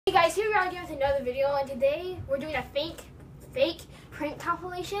Hey guys, here we are again with another video, and today we're doing a fake prank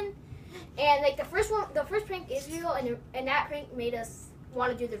compilation. And like the first prank is real, and that prank made us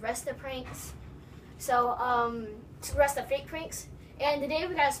want to do the rest of the pranks. So the rest of fake pranks. And today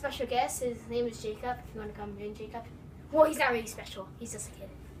we got a special guest. His name is Jacob. If you want to come in, Jacob. Well, he's not really special. He's just a kid.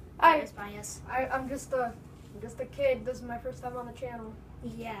 I'm just a kid. This is my first time on the channel.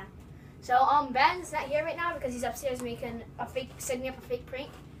 Yeah. So Ben's not here right now because he's upstairs setting up a fake prank.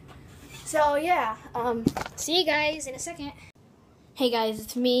 So yeah, see you guys in a second. Hey guys,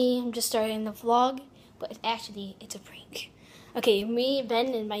 it's me. I'm just starting the vlog, but it's a prank. Okay, me,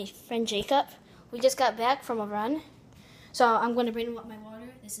 Ben, and my friend Jacob, we just got back from a run. So I'm going to bring up my water.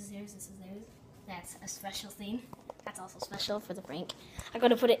 This is theirs, this is theirs. That's a special thing. That's also special for the prank. I'm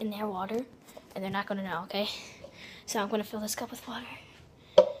going to put it in their water, and they're not going to know, okay? So I'm going to fill this cup with water.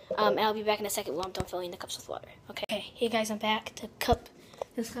 And I'll be back in a second while I'm done filling the cups with water. Okay, hey guys, I'm back.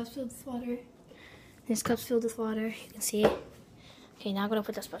 This cup's filled with water. This cup's filled with water. You can see. Okay, now I'm gonna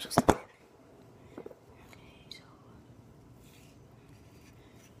put the special stuff in. Okay, so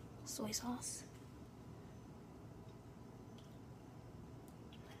soy sauce.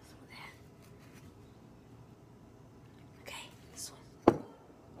 Some of that. Okay, soy.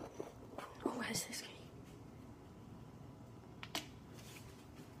 Oh, what is this?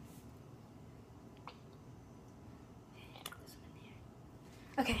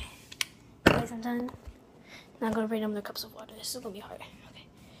 Okay, guys, I'm done. Now I'm gonna bring them their cups of water. This is gonna be hard. Okay,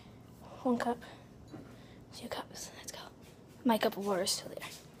 1 cup, 2 cups. Let's go. My cup of water is still there.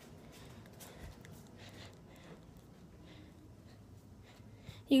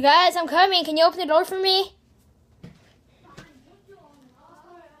 You guys, I'm coming. Can you open the door for me?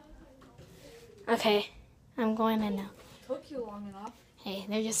 Okay, I'm going in now. Took you long enough. Hey,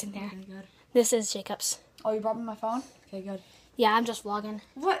 they're just in there. Okay, good. This is Jacob's. Oh, you brought me my phone? Okay, good. Yeah, I'm just vlogging.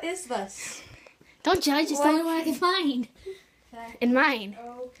 What is this? Don't judge. It's the only one I can find. Okay. In mine.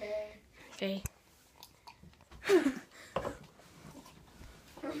 Okay. Okay.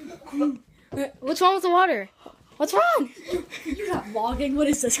 What's wrong with the water? What's wrong? You're not vlogging. What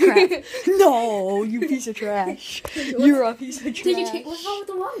is this crap? No, you piece of trash. You're a piece of trash. Did you take? What's wrong with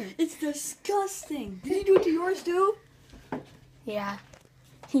the water? It's disgusting. Did you do it to yours too? Yeah.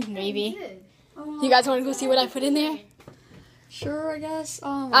 Maybe. Oh, You guys want to go see what I put in there? Sure, I guess.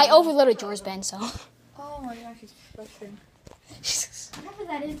 I overloaded yours, Ben, so. Oh my gosh, it's disgusting. Whatever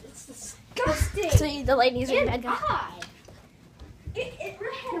that is, it's disgusting. So the ladies are bad guys. It had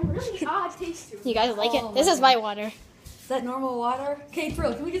a really odd taste to it. You guys like it? This is my water. Is that normal water? Okay,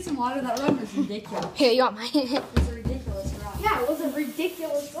 bro, can we get some water? That run was ridiculous. Here, you want mine? It's a ridiculous run. Yeah, it was a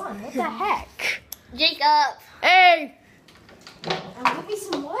ridiculous run. What the heck? Jacob. Hey. I'll give you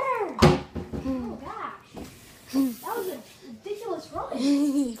some water. Oh gosh. That was a ridiculous run.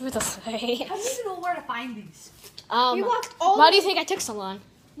 What the say? How do you know where to find these? We walked all why do you think I took so long?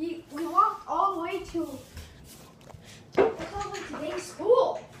 We walked all the way to today's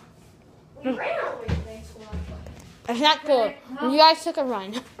school. We ran all the way to today's school. It's not cool. You guys took a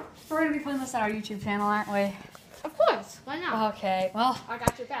run. We're going to be putting this on our YouTube channel, aren't we? Of course. Why not? Okay, well, I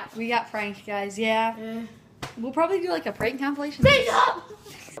got your back. we got pranked, guys, yeah. We'll probably do like a prank compilation. Jacob!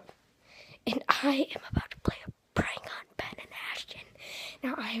 And I am about to play a prank on Ben and Ashton.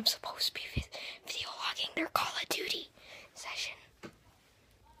 Now I am supposed to be video logging their Call of Duty session.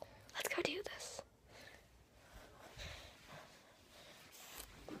 Let's go do this.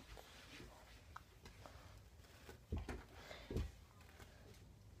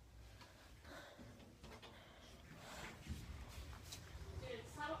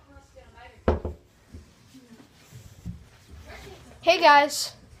 Hey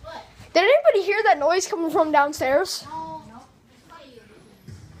guys. What? Did anybody hear that noise coming from downstairs? No.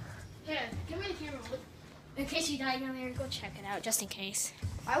 Here, give me the camera. In case you die down there, go check it out, just in case.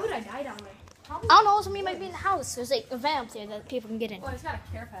 Why would I die down there? I don't know, somebody might be in the house. There's like a van up there that people can get in. Oh, it's got a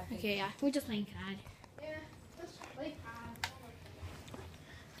care package. Okay, yeah. We're just playing COD. Yeah, let's play COD.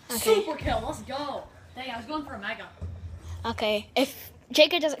 Okay. Super kill, let's go. Dang, I was going for a mega. Okay, if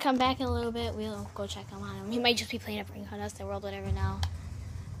Jacob doesn't come back in a little bit, we'll go check him on him. He might just be playing a prank on us, the world, whatever now.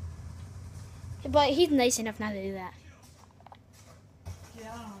 But he's nice enough not to do that.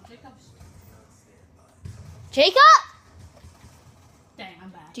 Yeah, I don't know. Jacob's... Jacob! Dang, I'm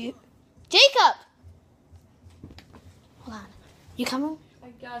back. Jacob! Hold on. You coming?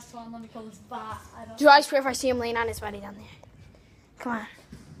 I guess, hold on, let me kill this bot. Do I swear if I see him laying on his body down there? Come on.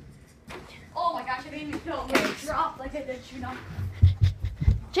 Oh my gosh, I didn't even kill him. It dropped like I did you know.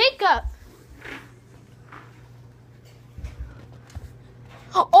 Jacob!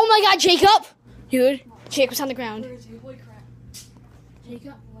 Oh my god, Jacob! Dude, Jacob's on the ground. Where is he? Holy crap.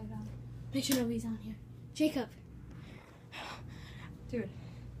 Jacob? light on. Make sure nobody's on here. Jacob. Dude.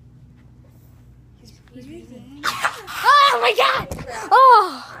 He's breathing. Oh my God!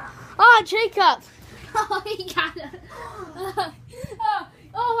 Oh, Jacob! Oh, he got it.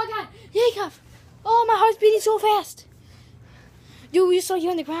 Oh my God, Jacob! Oh, my heart's beating so fast. Dude, we just saw you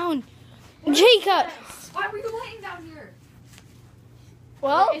on the ground. Jacob! Why were you laying down here?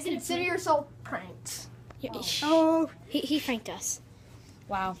 Well, Is it a consider yourself pranked. Oh. He franked us.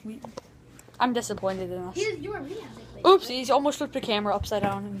 Wow. I'm disappointed in us. You were me. Oopsies, almost flipped the camera upside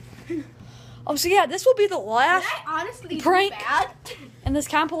down. So yeah, this will be the last Did I honestly prank do bad? in this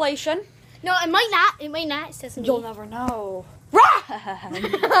compilation. No, it might not. It might not. It says me. You'll never know.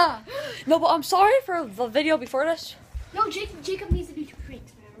 No, but I'm sorry for the video before this. No, Jacob needs to do 2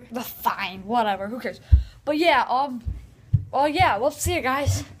 pranks, remember? But fine, whatever, who cares? But yeah, well yeah, we'll see you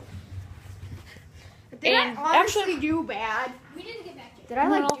guys. Did And I honestly actually- do bad? We need to get back to it. Did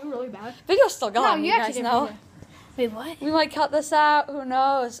I No. do really bad? Video's still going, you you actually guys didn't know. do Wait, what? We might cut this out, who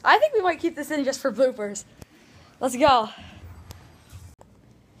knows? I think we might keep this in just for bloopers. Let's go.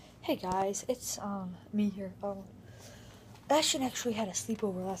 Hey guys, it's me here. Ashton actually had a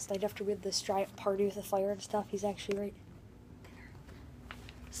sleepover last night after we had this giant party with the fire and stuff. He's actually right there.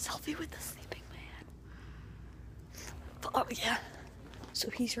 Selfie with the sleeping man. But, oh yeah. So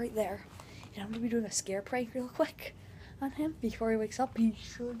he's right there. And I'm gonna be doing a scare prank real quick on him before he wakes up.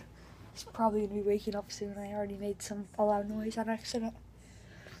 He's probably gonna be waking up soon. I already made a loud noise on accident.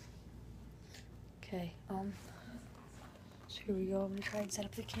 Okay, so here we go. I'm gonna try and set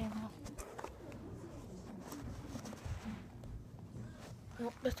up the camera.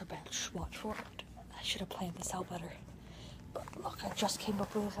 Oh, that's a bench. Watch for it. I should have planned this out better. But look, I just came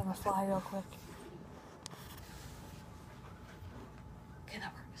up with this on the fly real quick. Okay,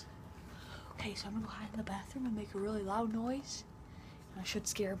 that works. Okay, so I'm gonna go hide in the bathroom and make a really loud noise. I should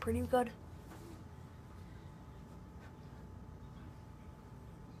scare him pretty good.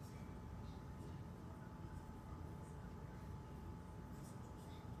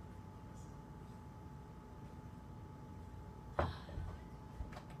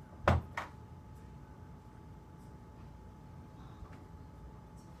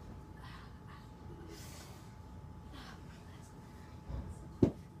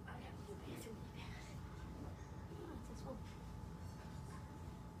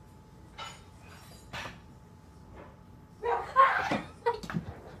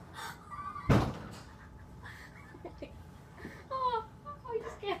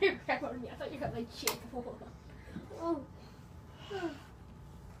 I thought you got like shit.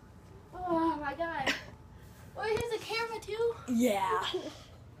 Oh my God. Oh, here's a camera too. Yeah.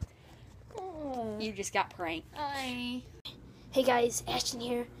 Oh. You just got pranked. Hi. Hey guys, Ashton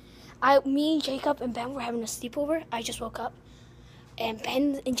here. Me and Jacob and Ben were having a sleepover. I just woke up, and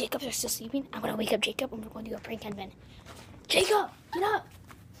Ben and Jacob are still sleeping. I'm gonna wake up Jacob, and we're going to do a prank on Ben. Jacob, get up.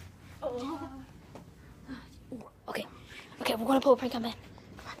 Oh. Okay, we're gonna put a prank on Ben.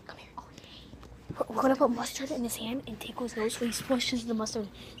 Come on, come here. We're gonna put mustard in his hand and tickle his nose so he smushes the mustard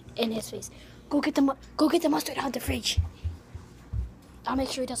in his face. Go get the mustard out of the fridge. I'll make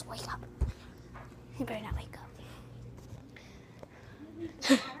sure he doesn't wake up. He better not wake up.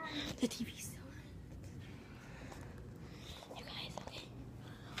 The TV's still on. You guys, okay?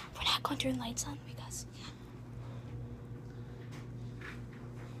 We're not going to turn lights on because...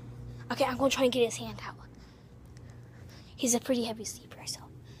 Okay, I'm going to try and get his hand out. He's a pretty heavy sleeper, so...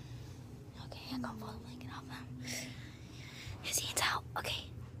 Okay, I'm going to pull the blanket off him. His hand's out, okay.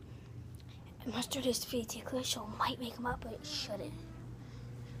 Mustard is pretty ticklish, so it might make him up, but it shouldn't.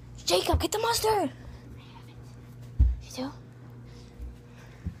 Jacob, get the mustard! You do?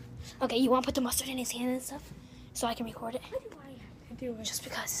 Okay, you want to put the mustard in his hand and stuff? So I can record it? I do it. Just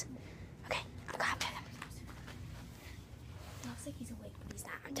because. Okay, I got him. Looks like he's awake, but he's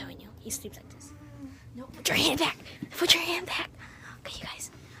not. I'm telling you, he sleeps like this. No, put your hand back. Put your hand back. Okay, you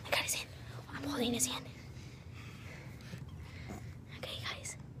guys, I got his hand. I'm holding his hand. Okay,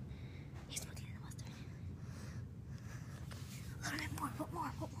 guys. He's putting in the mustard. A little bit more,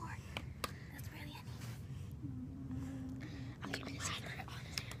 put more. That's really any. I'm keeping his hand.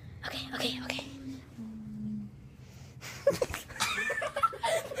 Okay.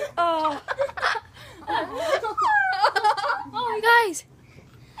 Oh. Oh, guys.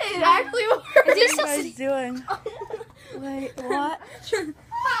 It actually worked. Is What this are you guys doing? Wait, what?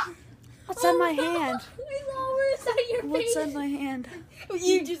 What's on my hand? What's on my hand?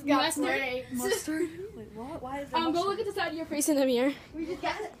 You just got Mustard? pranked. Mustard? Wait, what? Why is there Go mustard? look at the side of your face in the mirror. We just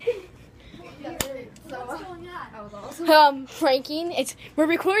got it. What's going on? That was awesome. Franking. We're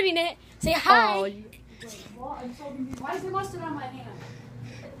recording it. Say hi. Oh, you... Why is there mustard on my hand?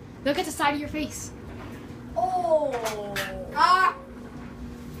 Look at the side of your face. Oh. Ah.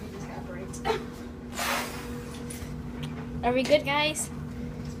 You just got braids. Are we good, guys?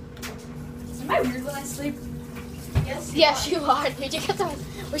 Am I weird when I sleep? Yes. Yes, you are. Dude, you got the.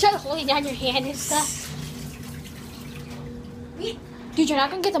 We're trying to hold down your hand and stuff. Dude, you're not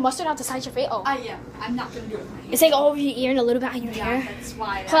gonna get the mustard out the side of your face. Oh. I am. I'm not gonna do it with my hand. It's like over your ear and a little bit on your Yeah, hair. that's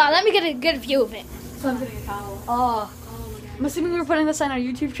why. Hold on, let me get a good view of it. So I'm getting a towel. Oh. Oh my god. I'm assuming we're putting this on our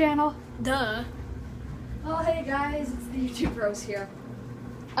YouTube channel. Duh. Oh hey guys, it's the YouTube Bros here.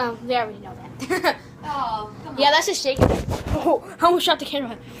 They already know that. Oh, come on. Yeah, that's just Jacob. Oh, I almost shot the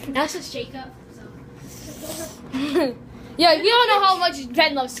camera. That's just Jacob. So. Yeah, we don't know how much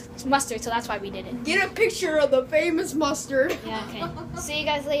Ben loves mustard, so that's why we did it. Get a picture of the famous mustard. Yeah, okay. See you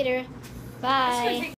guys later. Bye.